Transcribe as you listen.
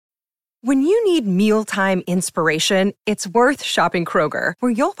When you need mealtime inspiration, it's worth shopping Kroger,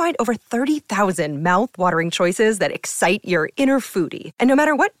 where you'll find over 30,000 mouth-watering choices that excite your inner foodie. And no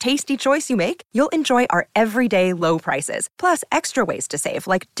matter what tasty choice you make, you'll enjoy our everyday low prices, plus extra ways to save,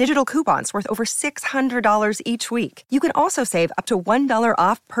 like digital coupons worth over $600 each week. You can also save up to $1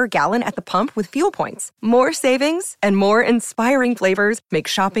 off per gallon at the pump with fuel points. More savings and more inspiring flavors make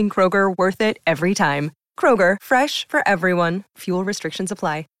shopping Kroger worth it every time. Kroger, fresh for everyone. Fuel restrictions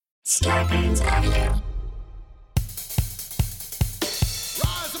apply. Scarpins Avenue.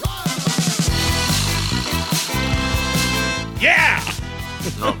 Yeah!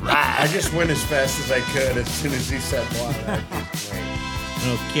 All right. I just went as fast as I could as soon as he said blah.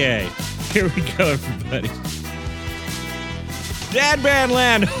 Okay, here we go, everybody. Dad Band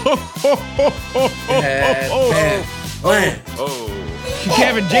Land! Ho, ho, ho, ho, ho, Dad ho. Land. Oh.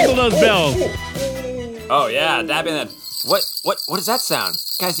 Kevin, jingle those bells. Oh, yeah. That been that. What does that sound?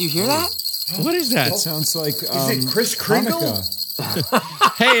 Guys, do you hear that? What is that? It sounds like Is it Chris Kringle?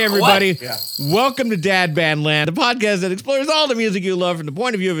 Hanukkah. Hey, everybody. Yeah. Welcome to Dad Band Land, the podcast that explores all the music you love from the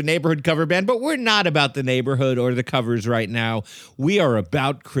point of view of a neighborhood cover band. But we're not about the neighborhood or the covers right now. We are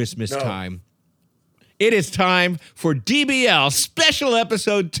about Christmas time. It is time for DBL Special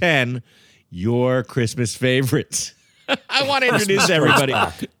Episode 10, Your Christmas Favorites. I want to introduce everybody.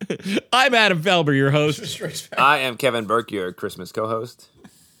 I'm Adam Felber, your host. I am Kevin Burke, your Christmas co-host.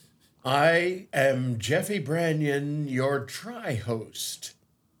 I am Jeffy Branyan, your tri-host.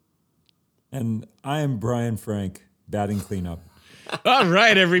 And I am Brian Frank, batting cleanup. All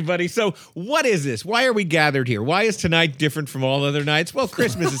right, everybody. So what is this? Why are we gathered here? Why is tonight different from all other nights? Well,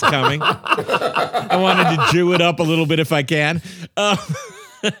 Christmas is coming. I wanted to Jew it up a little bit if I can.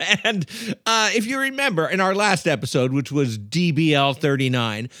 And if you remember, in our last episode, which was DBL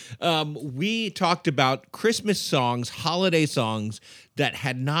 39, we talked about Christmas songs, holiday songs that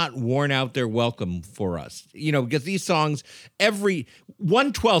had not worn out their welcome for us. You know, because these songs,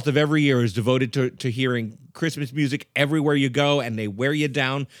 1/12 of every year is devoted to hearing Christmas music everywhere you go, and they wear you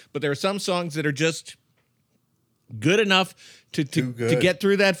down. But there are some songs that are just good enough to get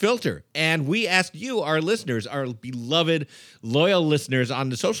through that filter. And we asked you, our listeners, our beloved, loyal listeners on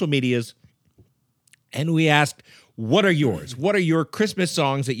the social medias, and we asked, what are yours? What are your Christmas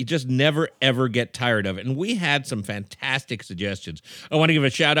songs that you just never, ever get tired of? And we had some fantastic suggestions. I want to give a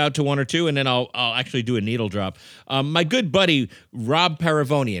shout out to one or two, and then I'll actually do a needle drop. My good buddy, Rob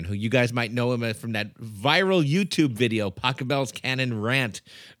Paravonian, who you guys might know him from that viral YouTube video, Pachelbel's Canon Rant.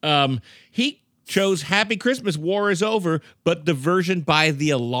 He chose Happy Christmas, War is Over, but the version by The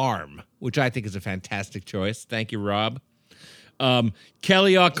Alarm, which I think is a fantastic choice. Thank you, Rob.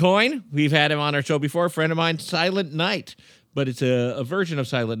 Kelly Aucoin, we've had him on our show before, a friend of mine, Silent Night, but it's a version of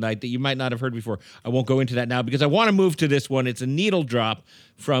Silent Night that you might not have heard before. I won't go into that now because I want to move to this one. It's a needle drop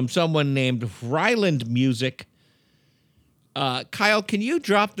from someone named Ryland Music. Kyle, can you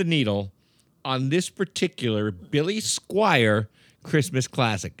drop the needle on this particular Billy Squier Christmas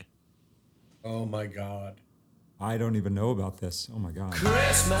classic? Oh, my God. I don't even know about this. Oh, my God.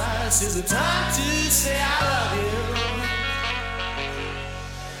 Christmas is the time to say I love you.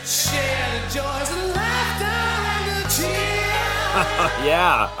 Share the joys and laughter and the tears.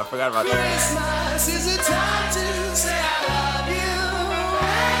 Yeah, I forgot about that. Christmas is the time to say I love you.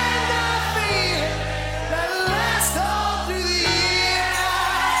 And I feel that lasts all through the year.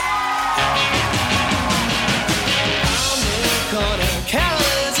 On the corner,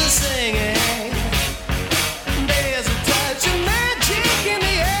 carolers are singing. There's a touch of magic in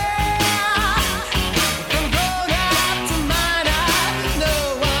the air. From grown up to minor,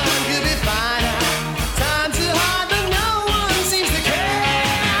 no one could be finer. Times are hard, but no one seems to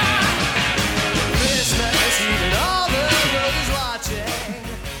care. Christmas Eve and all the world is watching.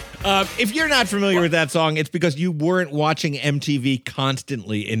 If you're not familiar with that song, it's because you weren't watching MTV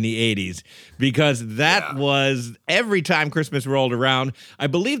constantly in the 80s, because that was every time Christmas rolled around. I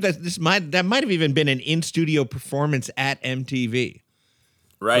believe that that might have even been an in-studio performance at MTV.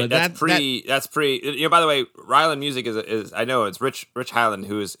 Right, But that's pre. You know, by the way, Ryland Music is I know it's Rich Highland,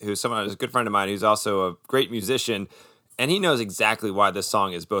 who's someone who's a good friend of mine, who's also a great musician, and he knows exactly why this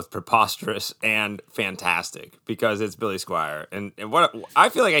song is both preposterous and fantastic, because it's Billy Squier. And what I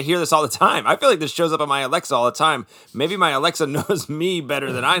feel like I hear this all the time. I feel like this shows up on my Alexa all the time. Maybe my Alexa knows me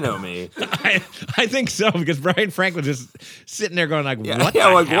better than I know me. I think so, because Brian Frank was just sitting there going like, what yeah, the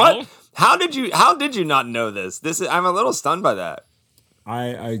like hell? what? How did you not know this? I'm a little stunned by that.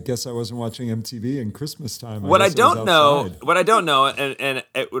 I guess I wasn't watching MTV in Christmas time. What I guess it was don't know, outside. and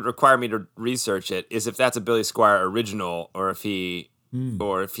it would require me to research it, is if that's a Billy Squier original or if it's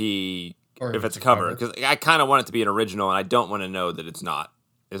a cover. Because I kind of want it to be an original, and I don't want to know that it's not.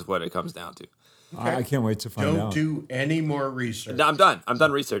 is what it comes down to. I can't wait to find Don't out. do any more research. No, I'm done. I'm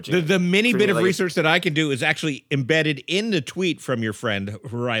done researching. The mini Treating bit it of like research that I can do is actually embedded in the tweet from your friend,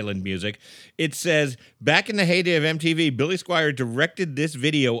 Ryland Music. It says, back in the heyday of MTV, Billy Squier directed this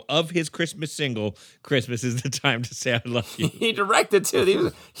video of his Christmas single, Christmas is the Time to Say I Love You. He directed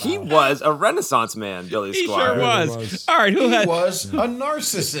too. He was a Renaissance man, Billy He Squier. sure was. was. All right, who He has... was a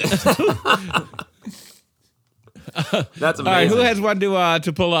narcissist. That's amazing. All right, who has one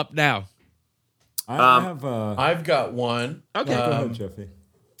to pull up now? I have. I've got one. Okay, go ahead, Jeffy.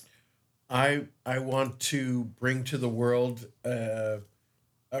 I want to bring to the world a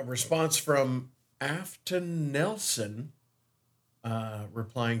response from Afton Nelson,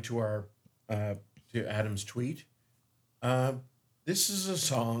 replying to our to Adam's tweet. This is a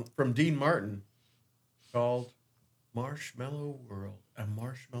song from Dean Martin called "Marshmallow World." A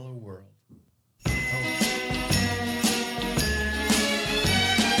Marshmallow World.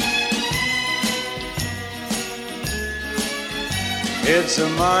 It's a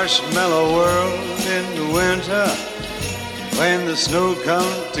marshmallow world in the winter when the snow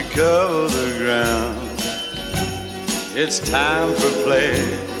comes to cover the ground. It's time for play.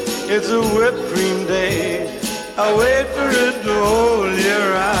 It's a whipped cream day. I wait for it the whole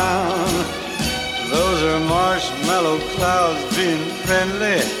year round. Those are marshmallow clouds being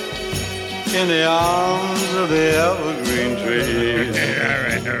friendly in the arms of the evergreen tree.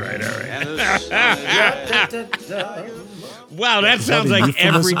 All right. And the sun Wow, that sounds like infamous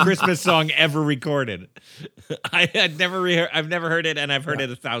every song? Christmas song ever recorded. I've never heard it, and I've heard it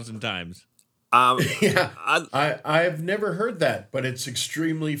 1,000 times. Yeah, I've never heard that, but it's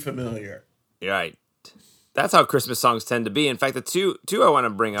extremely familiar. You're right. That's how Christmas songs tend to be. In fact, the two I want to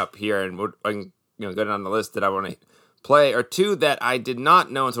bring up here, and I can go down the list that I want to play, are two that I did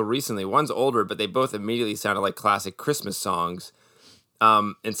not know until recently. One's older, but they both immediately sounded like classic Christmas songs.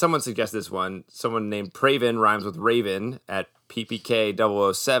 And someone suggested this one. Someone named Praven, rhymes with Raven, at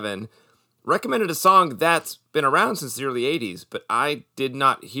PPK007, recommended a song that's been around since the early 80s, but I did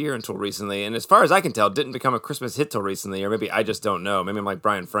not hear until recently. And as far as I can tell, didn't become a Christmas hit till recently, or maybe I just don't know. Maybe I'm like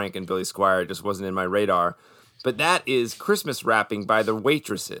Brian Frank and Billy Squier, it just wasn't in my radar. But that is Christmas Rapping by the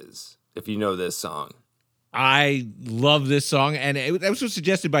Waitresses, if you know this song. I love this song, and it was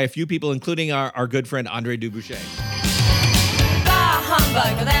suggested by a few people, including our good friend Andre Duboucher. Bah,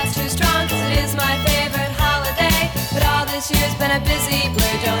 humbug, well, that's too strong, 'cause it is my favorite holiday. But all this year's been a busy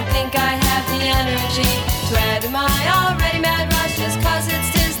blur, don't think I have the energy to add to my already mad rush, just 'cause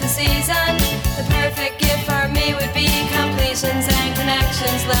it's 'tis the season. The perfect gift for me would be completions and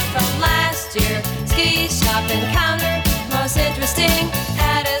connections left from last year. Ski shop encounter, most interesting,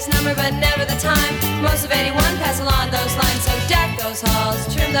 had his number but never the time. Most of 81 pass along those lines, so deck those halls,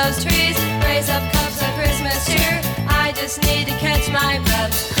 trim those trees, raise up cups of Christmas cheer. I just need to catch my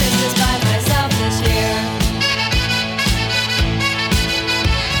breath, Christmas by myself this year.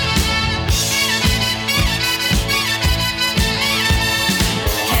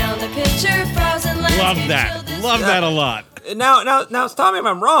 Count the picture, frozen landscape. Love that. Love that a lot. Now, stop me if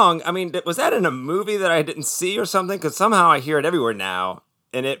I'm wrong. I mean, was that in a movie that I didn't see or something? Because somehow I hear it everywhere now.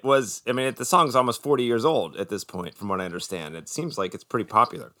 And it was, the song's almost 40 years old at this point, from what I understand. It seems like it's pretty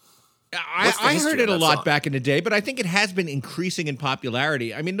popular. What's the I history heard of it a that lot song? back in the day, but I think it has been increasing in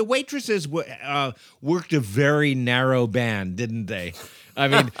popularity. I mean, the Waitresses worked a very narrow band, didn't they? I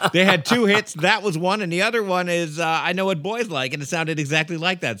mean, they had two hits. That was one, and the other one is I Know What Boys Like, and it sounded exactly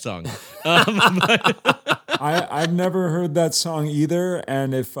like that song. I've never heard that song either.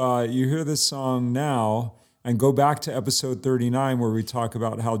 And if you hear this song now and go back to episode 39 where we talk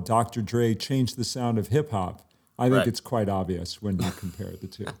about how Dr. Dre changed the sound of hip hop, I think Right. it's quite obvious when you compare the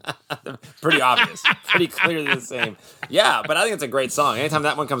two. Pretty obvious. Pretty clearly the same. Yeah, but I think it's a great song. Anytime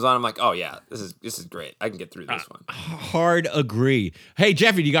that one comes on, I'm like, oh yeah, this is great. I can get through this one. Hard agree. Hey,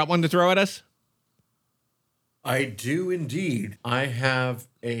 Jeffy, do you got one to throw at us? I do indeed. I have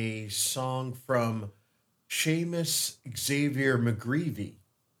a song from Seamus Xavier McGreevy,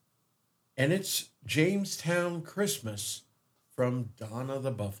 and it's Jamestown Christmas from Donna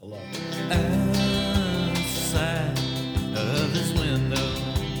the Buffalo. Outside of this window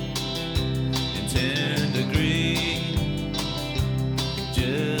in 10 degrees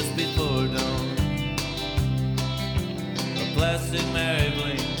just before dawn, a plastic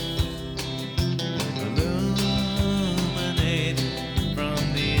Maybelline illuminated from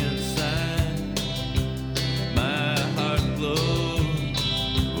the inside. My heart glows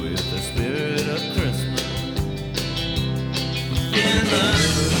with the spirit of Christmas. In love,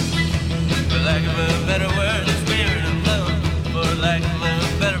 for lack of a better word, the spirit of love. For lack of a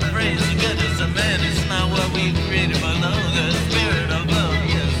better phrase, the goodness of man is not what we created, but no, the spirit of love,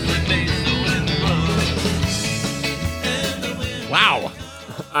 yes.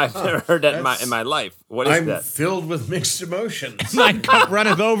 I've never heard that in my life. What is I'm that? filled with mixed emotions, My cup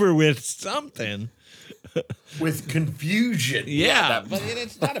runneth over with something. with confusion. Yeah, but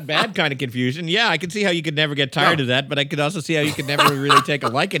it's not a bad kind of confusion. Yeah, I can see how you could never get tired of that, but I could also see how you could never really take a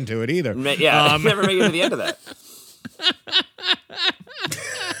liking to it either. Yeah, never make it to the end of that.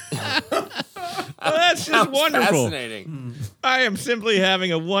 Well, that's just wonderful. Fascinating. I am simply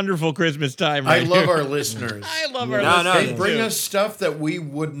having a wonderful Christmas time I right love here. our listeners. I love our No, listeners. They bring too. us stuff that we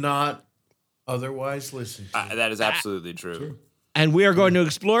would not otherwise listen to. That is absolutely true. And we are going to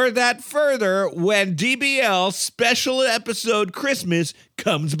explore that further when DBL Special Episode Christmas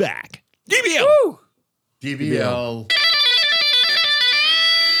comes back. DBL! Woo! DBL.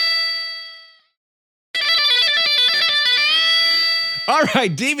 All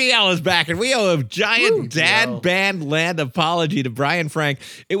right, DBL is back, and we owe a giant dad band land apology to Brian Frank.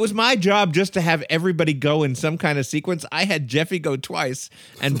 It was my job just to have everybody go in some kind of sequence. I had Jeffy go twice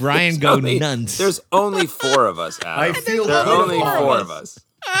and Brian go none. There's only 4 of us, Adam. I feel there are good only about 4 it. of us.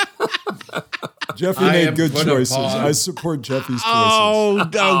 Jeffy I made am good gonna choices. pause. I support Jeffy's choices. Oh,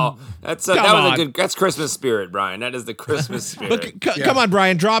 Oh, that come was on. a good. That's Christmas spirit, Brian. That is the Christmas spirit. But come on,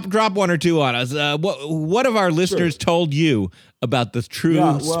 Brian, drop 1 or 2 on us. What have our listeners told you about the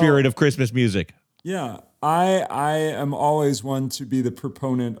true spirit of Christmas music? Yeah, I am always one to be the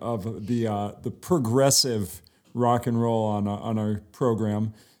proponent of the progressive rock and roll on our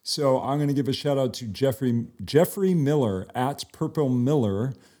program. So I'm going to give a shout out to Jeffrey Miller at Purple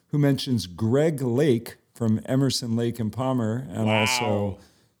Miller, who mentions Greg Lake from Emerson, Lake and Palmer, and also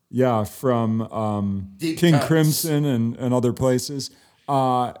from Deep King cuts. Crimson and other places.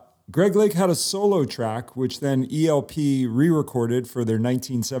 Greg Lake had a solo track, which then ELP re-recorded for their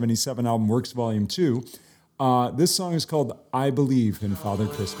 1977 album Works Volume 2. This song is called I Believe in Father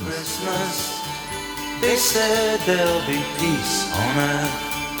Christmas. Christmas, they said there'll be peace on earth,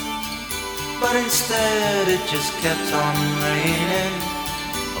 but instead it just kept on raining.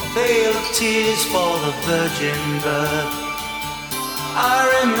 A veil of tears for the virgin birth. I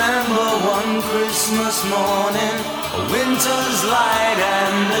remember one Christmas morning, a winter's light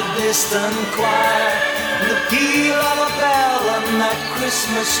and a distant choir, and the peal of a bell and that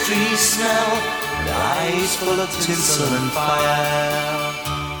Christmas tree smell, and eyes full of tinsel and fire.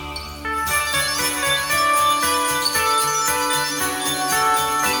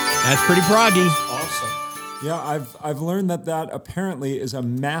 That's pretty proggy. Awesome. Yeah, I've learned that apparently is a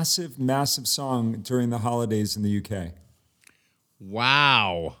massive, massive song during the holidays in the UK.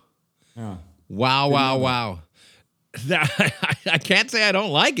 Wow. Yeah. Wow. I can't say I don't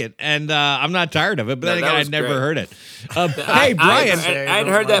like it, and I'm not tired of it, but No, then that again, was I'd never great. heard it. Hey, Brian. I'd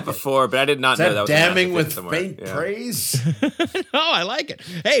heard that before, but I did not Is know that that was damning a with somewhere. faint Yeah. praise? Oh, I like it.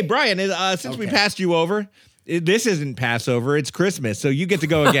 Hey, Brian, since we passed you over, this isn't Passover, it's Christmas, so you get to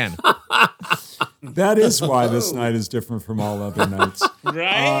go again. That is why this night is different from all other nights.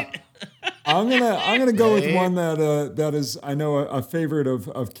 Right? I'm gonna go with one that is, I know, a favorite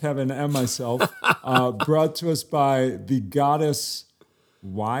of Kevin and myself, brought to us by the goddess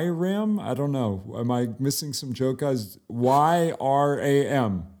Yram. I don't know. Am I missing some joke, guys?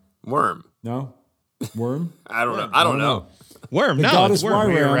 YRAM. Worm. No, worm. I don't know. I don't know. Worm, The no, goddess it's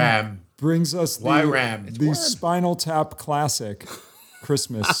worm. Yram Ram. brings us Yram. the Spinal Tap classic,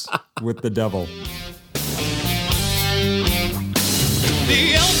 Christmas with the Devil.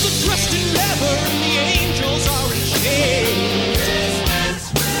 The elves are dressed in leather and the angels are in chains.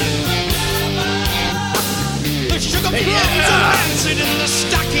 The sugar plums are rancid and the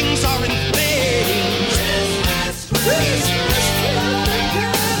stockings are in flames.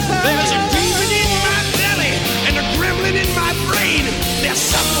 There's a demon in my belly and a gremlin in my brain. There's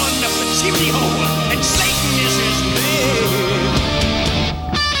someone up the chimney hole and Satan is his name.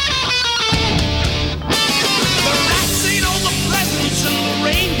 The rats ate all the presents and the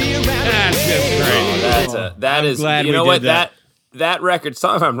reindeer ran That's just great. That is. glad You we know did what? that. That record.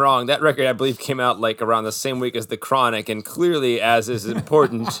 Sorry if I'm wrong. That record, I believe, came out like around the same week as the Chronic, and clearly, as is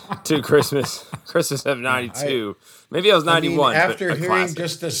important to Christmas of '92. Maybe it was '91. After but a hearing classic.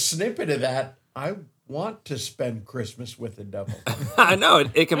 just a snippet of that, I want to spend Christmas with the devil. I know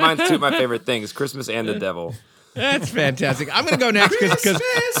it combines two of my favorite things: Christmas and the devil. That's fantastic. I'm going to go next because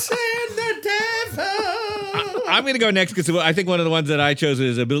Christmas and the devil. I'm going to go next because I think one of the ones that I chose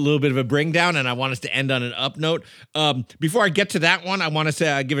is little bit of a bring down, and I want us to end on an up note. Before I get to that one, I want to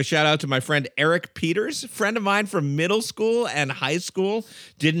say give a shout out to my friend Eric Peters, friend of mine from middle school and high school.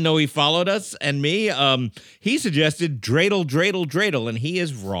 Didn't know he followed us and me. He suggested dreidel, dreidel, dreidel, and he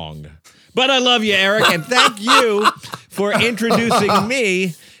is wrong. But I love you, Eric, and thank you for introducing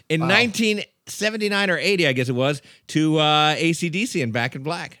me in 1979 79 or 80, I guess it was, to AC/DC and Back in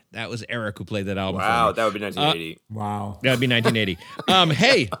Black. That was Eric who played that album. Wow, for me. that would be 1980. Wow. That would be 1980.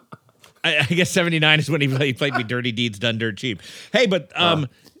 Hey, I guess 79 is when he played me Dirty Deeds Done Dirt Cheap. Hey, but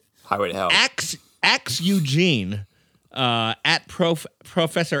Highway to Hell. Axe Eugene at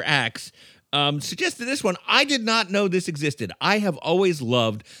Professor Axe suggested this one. I did not know this existed. I have always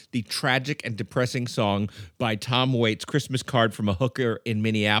loved the tragic and depressing song by Tom Waits, Christmas Card from a Hooker in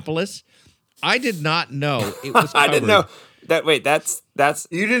Minneapolis. I did not know it was covered. I didn't know that. Wait, that's.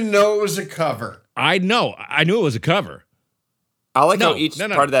 You didn't know it was a cover. I know. I knew it was a cover. I like how each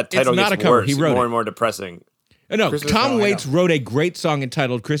part of that title it's not gets a cover. worse, He wrote more it. and more depressing. No, Christmas Tom song, Waits wrote a great song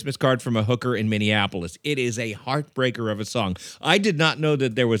entitled Christmas Card from a Hooker in Minneapolis. It is a heartbreaker of a song. I did not know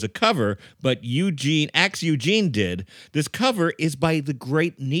that there was a cover, but Axe Eugene did. This cover is by the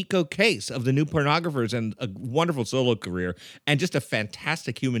great Nico Case of the New Pornographers and a wonderful solo career and just a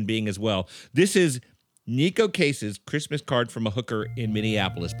fantastic human being as well. This is Nico Case's Christmas Card from a Hooker in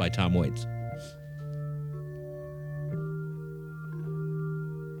Minneapolis by Tom Waits.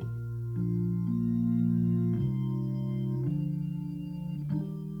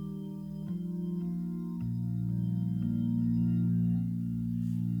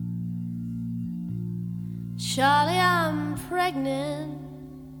 Charlie, I'm pregnant,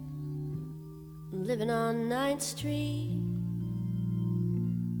 living on 9th Street,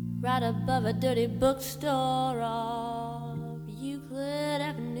 right above a dirty bookstore off Euclid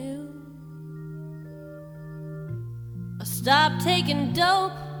Avenue. I stopped taking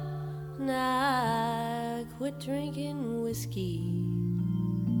dope and I quit drinking whiskey.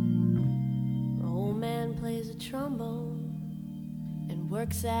 My old man plays a trombone and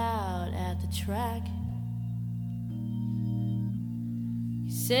works out at the track.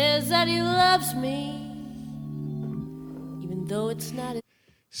 He says that he loves me, even though it's not.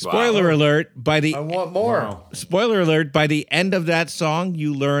 Spoiler alert! I want more. Spoiler alert! By the end of that song,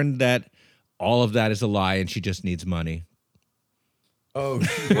 you learn that all of that is a lie, and she just needs money. Oh, Dude.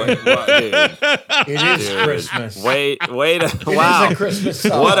 it is Christmas. Wait! It Wow! is a Christmas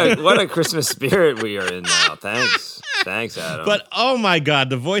song. What a Christmas spirit we are in now. Thanks, Adam. But oh my God,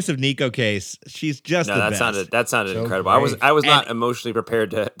 the voice of Nico Case, she's just the best. That sounded So incredible. great. I was not emotionally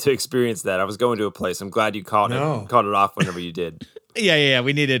prepared to experience that. I was going to a place. I'm glad you caught it off whenever you did. Yeah,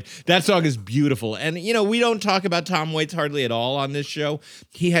 we needed. That song is beautiful. And, we don't talk about Tom Waits hardly at all on this show.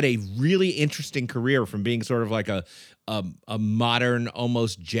 He had a really interesting career from being sort of like a modern,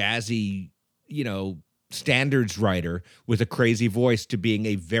 almost jazzy, standards writer with a crazy voice to being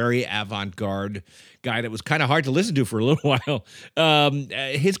a very avant-garde guy that was kind of hard to listen to for a little while.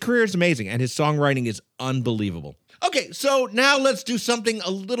 His career is amazing, and his songwriting is unbelievable. Okay, so now let's do something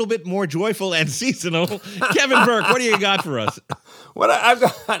a little bit more joyful and seasonal. Kevin Burke, what do you got for us? I've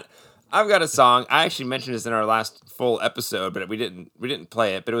got a song. I actually mentioned this in our last full episode, but we didn't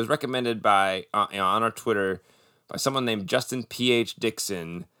play it. But it was recommended by on our Twitter by someone named Justin P.H.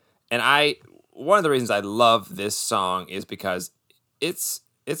 Dixon, and one of the reasons I love this song is because it's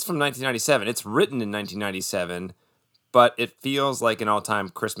from 1997. It's written in 1997. But it feels like an all-time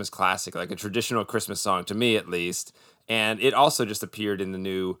Christmas classic, like a traditional Christmas song, to me at least. And it also just appeared in the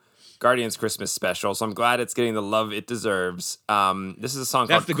new Guardians Christmas special, so I'm glad it's getting the love it deserves. This is a song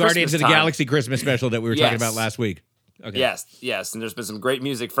called That's the Guardians of the Galaxy Christmas special that we were talking about last week. Okay. Yes, and there's been some great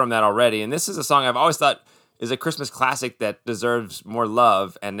music from that already. And this is a song I've always thought is a Christmas classic that deserves more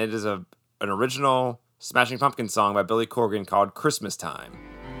love, and it is an original Smashing Pumpkins song by Billy Corgan called Christmas Time.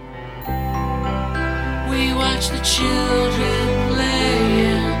 We watch the children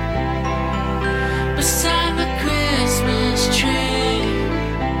playing beside the Christmas tree.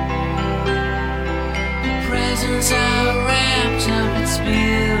 The presents are wrapped up, it's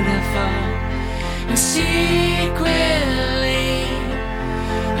beautiful. And secretly,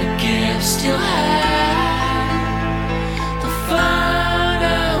 the gifts still hide. The fun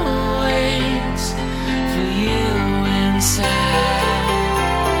awaits for you inside.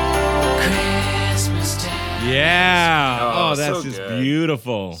 Yeah. Oh, that's so just good.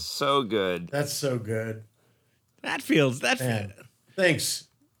 beautiful. So good. That's so good. Man. Thanks,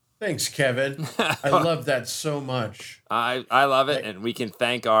 Kevin. I love that so much. I love it, and we can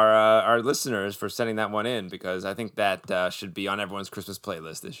thank our listeners for sending that one in because I think that should be on everyone's Christmas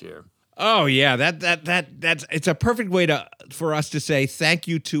playlist this year. Oh yeah, that's it's a perfect way for us to say thank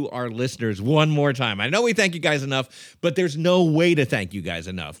you to our listeners one more time. I know we thank you guys enough, but there's no way to thank you guys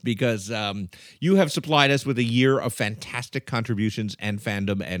enough because you have supplied us with a year of fantastic contributions and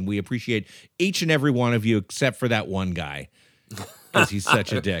fandom, and we appreciate each and every one of you except for that one guy because he's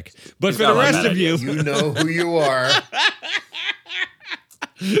such a dick. But for the rest of you, you know who you are.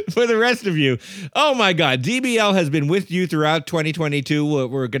 for the rest of you, oh my God, DBL has been with you throughout 2022.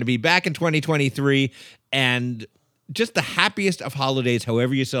 We're going to be back in 2023, and just the happiest of holidays,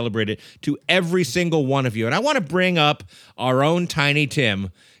 however you celebrate it, to every single one of you. And I want to bring up our own Tiny Tim,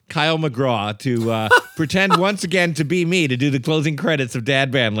 Kyle McGraw, to pretend once again to be me to do the closing credits of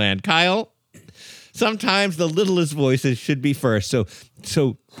Dad Band Land. Kyle, sometimes the littlest voices should be first.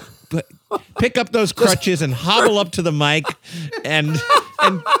 So pick up those crutches and hobble up to the mic and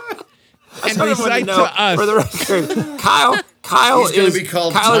recite to us. For the record, Kyle He's going is to be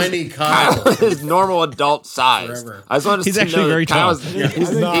called Kyle Tiny is, Kyle. is normal adult size. Forever. I just wanted He's to actually know very that tall.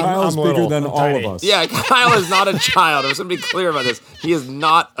 Kyle's bigger than all of us. Yeah, Kyle is not a child. I was going to be clear about this. He is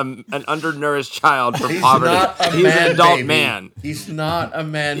not an undernourished child from He's poverty. not a He's man an adult baby. man. He's not a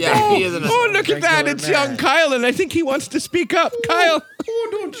man Yeah, baby. he is an Oh, look at that. regular It's man. young Kyle, and I think he wants to speak up. Kyle. Oh,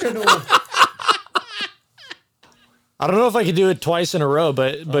 don't you know? I don't know if I could do it twice in a row,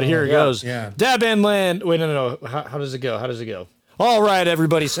 but here it goes. yeah. Dad Band Land. Wait, no. How does it go? How does it go? All right,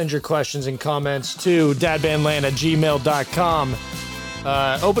 everybody, send your questions and comments to dadbandland@gmail.com.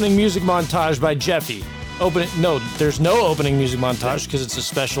 Opening music montage by Jeffy. There's no opening music montage because it's a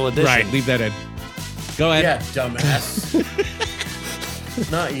special edition. Right, leave that in. Go ahead. Yeah, dumbass.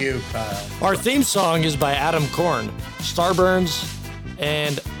 Not you, Kyle. Our theme song is by Adam Korn, Starburns,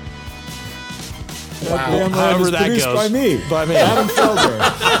 and Band Land however is that produced goes. by me, By me. Adam Felder.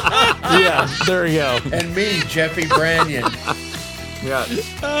 Yeah, there we go. And me, Jeffy Branyan. Yeah.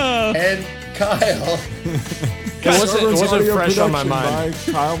 And Kyle. It wasn't Audio fresh on my production mind.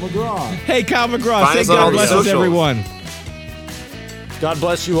 by Kyle McGraw. Hey, Kyle McGraw, Find say us on all God the bless us, socials. everyone. God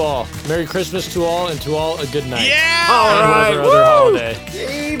bless you all. Merry Christmas to all, and to all a good night. Yeah! All And right. whatever other holiday.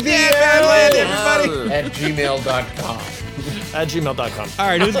 everybody. At gmail.com. At gmail.com. All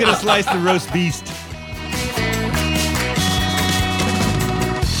right, who's going to slice the roast beast?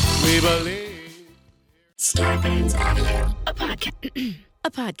 We believe. Starburns Audio, a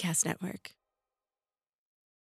podcast network.